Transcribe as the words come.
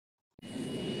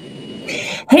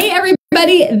Hey,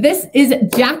 everybody, this is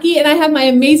Jacque, and I have my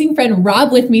amazing friend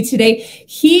Rob with me today.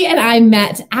 He and I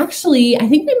met, actually, I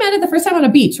think we met it the first time on a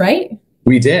beach, right?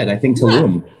 We did, I think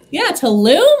Tulum. Yeah,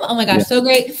 Tulum. Oh my gosh, so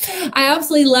great. I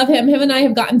absolutely love him. Him and I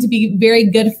have gotten to be very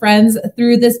good friends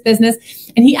through this business.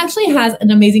 And he actually has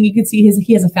an amazing, you can see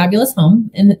he has a fabulous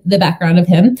home in the background of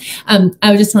him.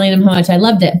 I was just telling him how much I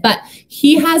loved it, but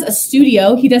he has a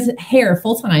studio. He does hair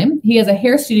full time. He has a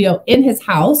hair studio in his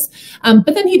house, but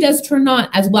then he does Tranont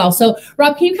as well. So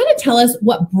Rob, can you kind of tell us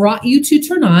what brought you to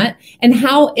Tranont and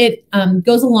how it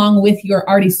goes along with your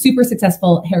already super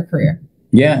successful hair career?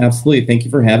 Yeah, absolutely. Thank you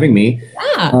for having me.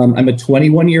 Yeah. I'm a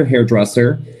 21-year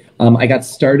hairdresser. I got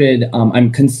started,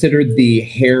 I'm considered the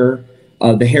hair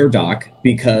doc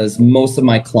because most of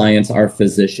my clients are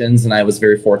physicians, and I was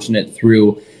very fortunate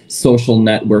through social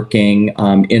networking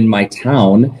in my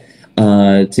town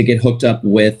to get hooked up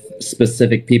with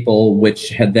specific people, which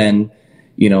had then,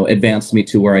 advanced me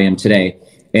to where I am today.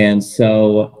 And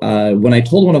so when I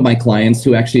told one of my clients,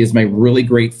 who actually is my really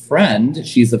great friend,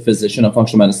 she's a physician, a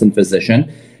functional medicine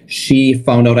physician, she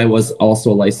found out I was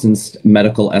also a licensed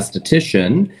medical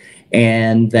esthetician.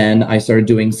 And then I started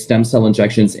doing stem cell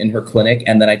injections in her clinic.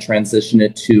 And then I transitioned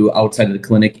it to outside of the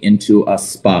clinic into a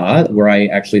spa where I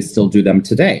actually still do them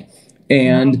today.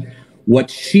 And what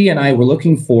she and I were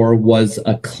looking for was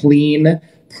a clean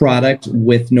product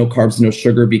with no carbs, no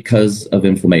sugar because of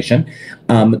inflammation,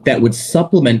 that would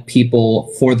supplement people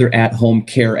for their at-home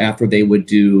care after they would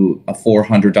do a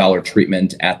 $400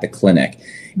 treatment at the clinic.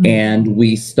 And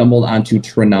we stumbled onto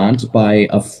Tranont by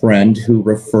a friend who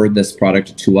referred this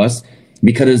product to us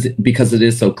because it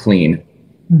is so clean.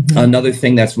 Another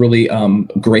thing that's really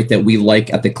great that we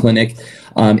like at the clinic,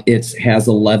 it has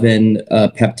 11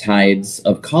 peptides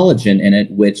of collagen in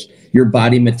it, which your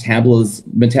body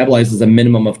metabolizes a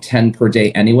minimum of 10 per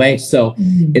day anyway. So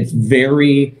it's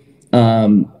very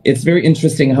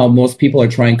interesting how most people are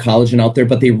trying collagen out there,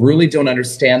 but they really don't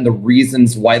understand the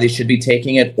reasons why they should be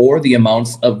taking it or the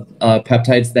amounts of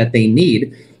peptides that they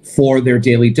need for their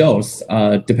daily dose,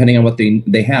 depending on what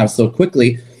they have. So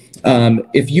quickly,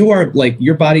 if you are like,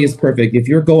 your body is perfect, if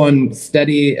you're going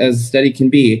steady as steady can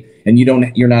be, and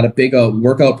you're not a big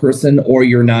workout person, or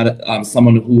you're not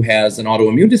someone who has an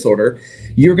autoimmune disorder,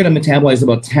 you're going to metabolize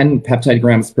about 10 peptide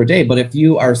grams per day. But if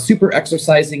you are super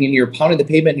exercising and you're pounding the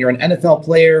pavement, and you're an NFL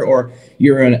player, or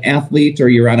you're an athlete, or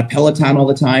you're on a Peloton all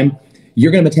the time,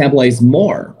 you're going to metabolize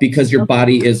more because your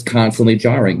body is constantly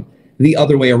jarring. The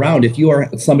other way around, if you are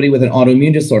somebody with an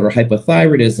autoimmune disorder,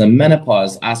 hypothyroidism,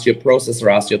 menopause, osteoporosis, or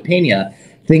osteopenia,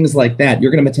 things like that,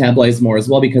 you're going to metabolize more as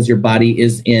well because your body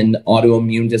is in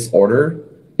autoimmune disorder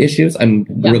issues. I'm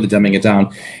really dumbing it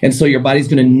down. And so your body's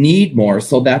going to need more.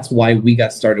 So that's why we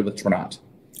got started with Tranont.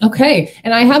 Okay.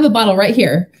 And I have a bottle right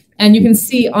here. And you can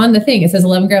see on the thing, it says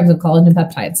 11 grams of collagen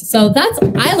peptides. So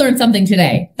I learned something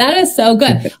today. That is so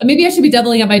good. Maybe I should be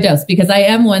doubling up my dose because I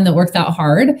am one that works out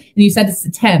hard. And you said it's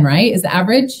 10, right? Is the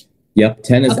average? Yep,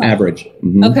 10 is average.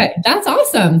 Okay, that's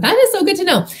awesome. That is so good to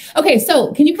know. Okay,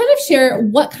 so can you kind of share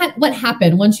what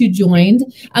happened once you joined,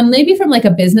 maybe from like a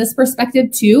business perspective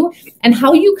too, and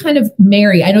how you kind of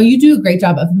marry? I know you do a great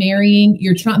job of marrying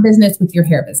your Tranont business with your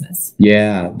hair business.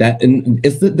 Yeah,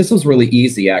 this was really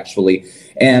easy actually.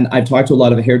 And I've talked to a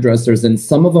lot of hairdressers, and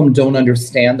some of them don't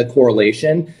understand the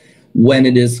correlation when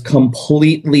it is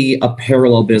completely a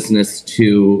parallel business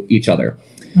to each other.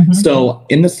 So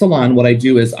in the salon, what I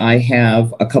do is I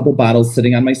have a couple bottles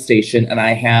sitting on my station, and I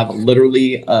have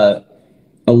literally a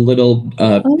little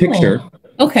picture.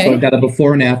 Okay. So I've got a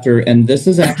before and after, and this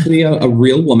is actually a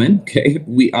real woman. Okay.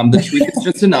 The tweet is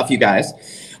just enough, you guys.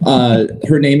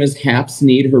 Her name is Hap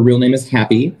Sneed. Her real name is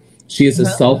Happy. She is a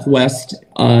Southwest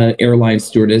airline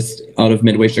stewardess out of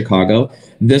Midway, Chicago.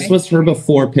 This was her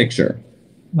before picture.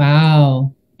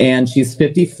 Wow. And she's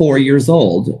 54 years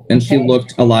old, and she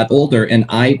looked a lot older. And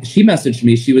she messaged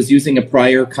me. She was using a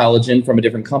prior collagen from a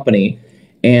different company.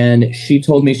 And she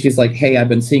told me, she's like, hey, I've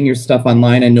been seeing your stuff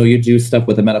online. I know you do stuff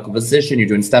with a medical physician. You're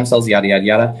doing stem cells, yada, yada,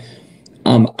 yada.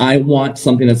 I want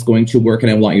something that's going to work,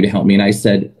 and I want you to help me. And I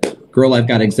said, girl, I've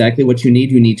got exactly what you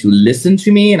need. You need to listen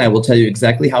to me, and I will tell you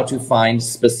exactly how to find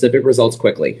specific results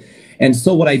quickly. And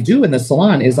so what I do in the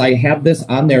salon is I have this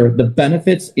on there, the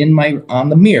benefits on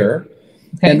the mirror.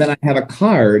 And then I have a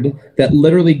card that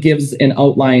literally gives and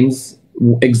outlines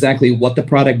exactly what the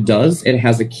product does. It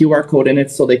has a QR code in it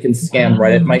so they can scan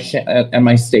right at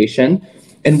my station.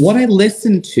 And what I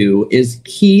listen to is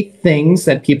key things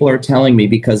that people are telling me,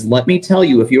 because let me tell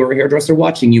you, if you're a hairdresser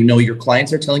watching, you know your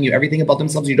clients are telling you everything about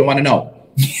themselves you don't want to know.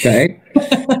 Okay.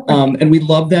 And we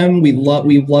love them. We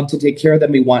love to take care of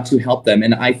them. We want to help them.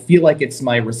 And I feel like it's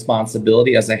my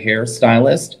responsibility as a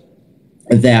hairstylist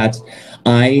that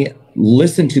I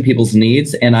listen to people's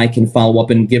needs and I can follow up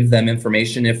and give them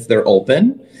information if they're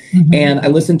open. Mm-hmm. And I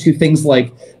listen to things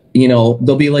like, you know,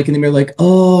 they'll be like in the mirror, like,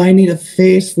 oh, I need a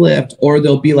facelift. Or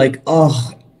they'll be like,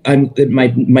 oh,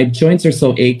 my joints are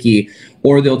so achy.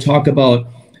 Or they'll talk about,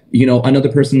 you know,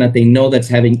 another person that they know that's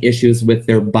having issues with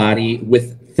their body,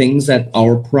 with things that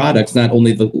our products, not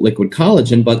only the liquid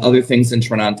collagen, but other things in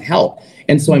Tranont help.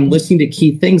 And so I'm listening to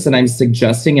key things and I'm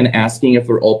suggesting and asking if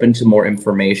they're open to more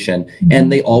information. Mm-hmm.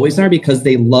 And they always are, because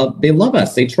they love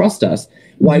us. They trust us.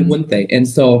 Why wouldn't they? And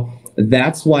so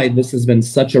that's why this has been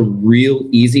such a real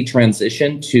easy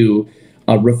transition to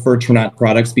refer Tranont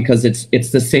products, because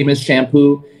it's the same as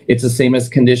shampoo. It's the same as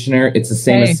conditioner. It's the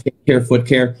same as skincare, foot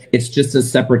care. It's just a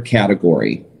separate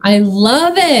category. I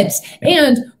love it.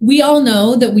 And we all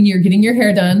know that when you're getting your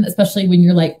hair done, especially when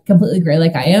you're like completely gray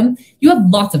like I am, you have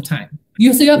lots of time.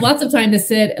 You have lots of time to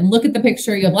sit and look at the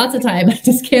picture. You have lots of time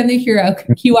to scan the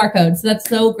QR code. So that's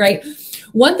so great.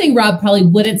 One thing Rob probably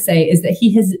wouldn't say is that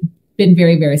he has been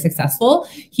very, very successful.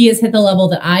 He has hit the level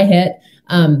that I hit.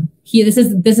 This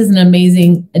is an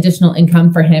amazing additional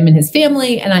income for him and his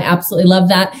family, and I absolutely love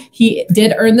that. He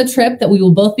did earn the trip that we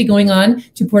will both be going on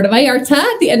to Puerto Vallarta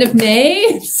at the end of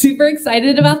May. Super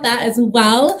excited about that as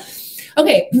well.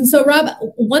 Okay, so Rob,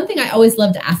 one thing I always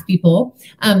love to ask people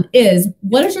is,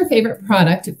 what is your favorite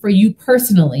product for you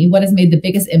personally? What has made the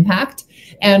biggest impact,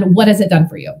 and what has it done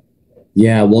for you?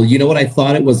 Yeah, well, you know what? I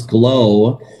thought it was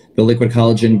Glow, the liquid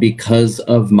collagen, because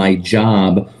of my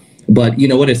job. But you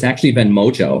know what? It's actually been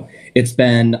Mojo. It's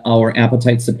been our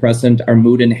appetite suppressant, our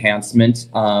mood enhancement.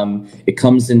 It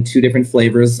comes in 2 different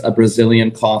flavors, a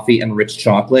Brazilian coffee and rich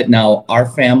chocolate. Now, our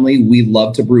family, we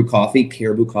love to brew coffee.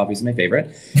 Caribou coffee is my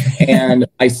favorite. And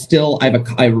I have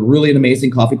a really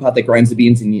amazing coffee pot that grinds the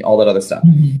beans and all that other stuff.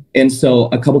 Mm-hmm. And so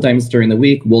a couple times during the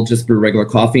week, we'll just brew regular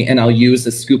coffee, and I'll use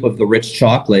a scoop of the rich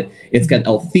chocolate. It's got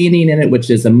L-theanine in it, which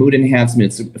is a mood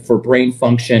enhancement. It's for brain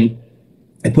function.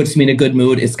 It puts me in a good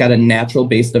mood. It's got a natural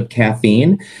base of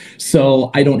caffeine,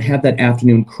 so I don't have that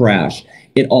afternoon crash.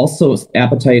 It also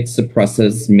appetite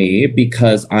suppresses me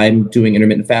because I'm doing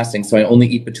intermittent fasting, so I only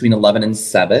eat between 11 and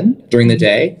 7 during the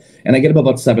day, and I get up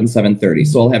about 7:30.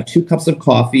 So I'll have 2 cups of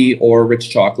coffee or rich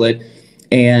chocolate,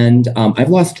 and I've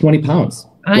lost 20 pounds.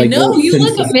 I know, you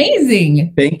look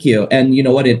amazing. Thank you. And you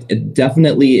know what? It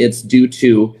definitely, it's due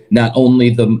to not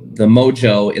only the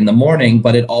Mojo in the morning,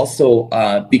 but it also,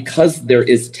 because there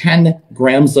is 10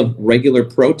 grams of regular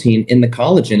protein in the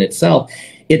collagen itself,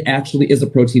 it actually is a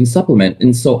protein supplement.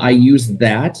 And so I use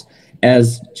that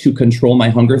as to control my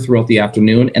hunger throughout the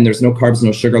afternoon. And there's no carbs,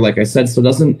 no sugar, like I said, so it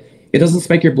doesn't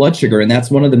spike your blood sugar. And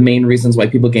that's one of the main reasons why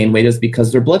people gain weight, is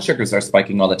because their blood sugars are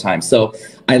spiking all the time. So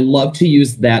I love to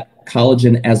use that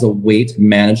collagen as a weight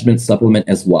management supplement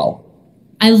as well.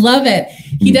 I love it.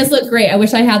 He does look great. I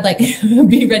wish I had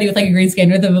be ready with a green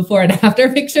screen with a before and after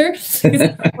picture, because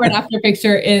the before and after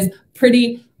picture is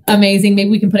pretty amazing. Maybe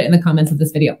we can put it in the comments of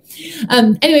this video.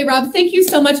 Anyway, Rob, thank you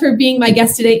so much for being my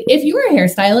guest today. If you were a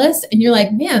hairstylist and you're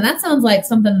like, man, that sounds like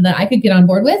something that I could get on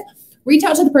board with, reach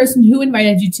out to the person who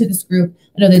invited you to this group.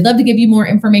 I know they'd love to give you more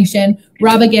information.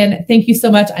 Rob, again, thank you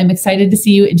so much. I'm excited to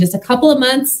see you in just a couple of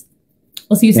months.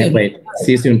 We'll see you soon. Can't wait.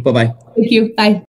 See you soon. Bye-bye. Thank you. Bye.